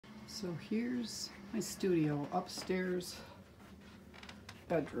So here's my studio, upstairs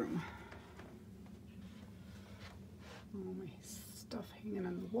bedroom. All my stuff hanging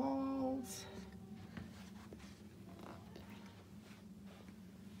on the walls.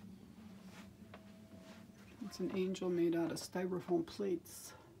 It's an angel made out of styrofoam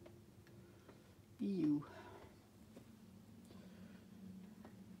plates. Ew.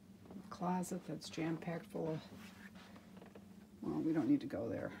 A closet that's jam-packed full of, well, we don't need to go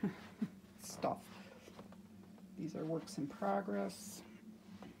there. Stuff. These are works in progress.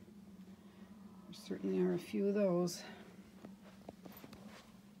 There certainly are a few of those.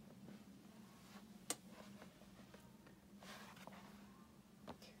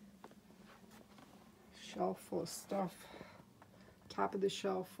 Shelf full of stuff. Top of the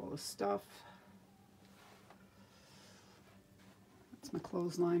shelf full of stuff. That's my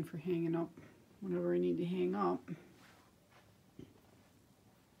clothesline for hanging up whatever I need to hang up.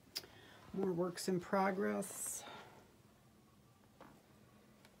 More works in progress.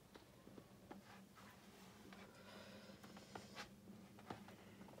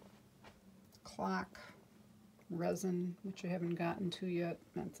 Clock, resin, which I haven't gotten to yet.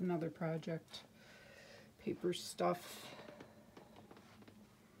 That's another project. Paper stuff.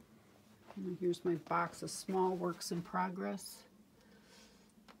 And here's my box of small works in progress,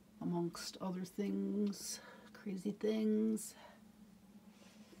 amongst other things, crazy things.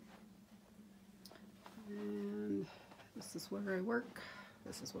 And this is where I work.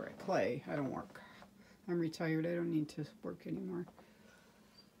 This is where I play. I don't work. I'm retired. I don't need to work anymore.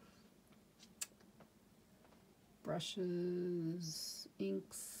 Brushes,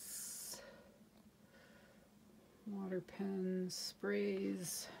 inks, water pens,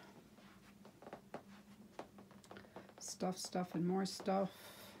 sprays, stuff, and more stuff.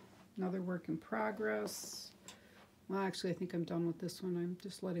 Another work in progress. Well, actually, I think I'm done with this one. I'm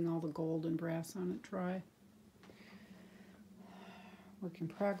just letting all the gold and brass on it dry. Work in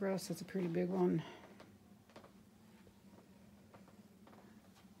progress. That's a pretty big one.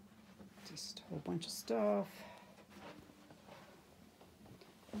 Just a whole bunch of stuff.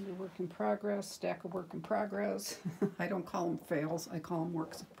 Another work in progress. Stack of work in progress. I don't call them fails. I call them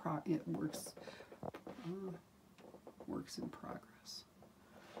works in progress.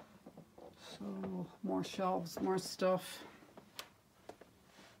 So more shelves, more stuff.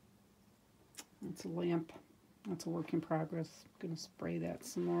 That's a lamp. That's a work in progress. I'm gonna spray that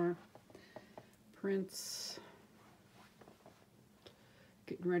some more. Prints.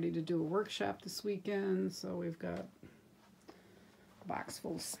 Getting ready to do a workshop this weekend, so we've got a box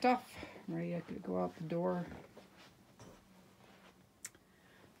full of stuff ready to go out the door.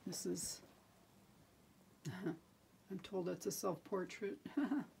 This is, I'm told it's a self-portrait.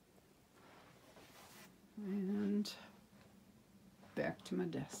 And back to my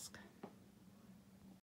desk.